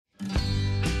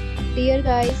Dear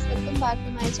guys, welcome back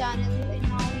to my channel and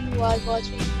now you are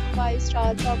watching a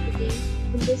 5-star property.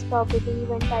 In this property,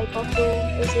 one type of room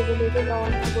is available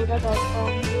on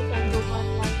agoda.com. You can book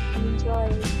online and enjoy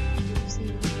it. To see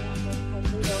more than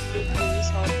 100 of reviews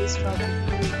of this property,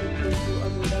 you can go to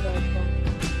agoda.com.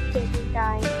 Check-in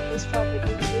time in this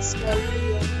property is 12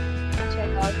 p.m.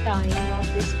 Check-out time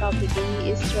of this property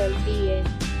is 12 p.m.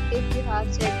 If you have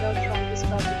checked out from this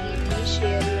property, please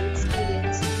share your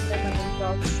experience in the comment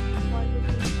box. For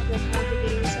booking or get more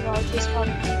details about this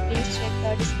property, please check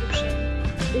the description.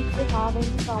 If you have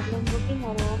any problem booking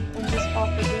a room in this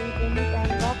property, then you can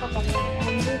drop a comment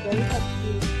and we will help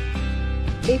you.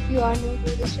 If you are new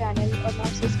to this channel or not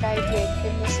subscribed yet,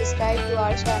 then subscribe to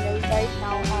our channel right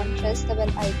now and press the bell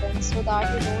icon so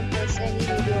that you don't miss any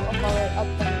video of our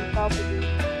upcoming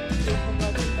property.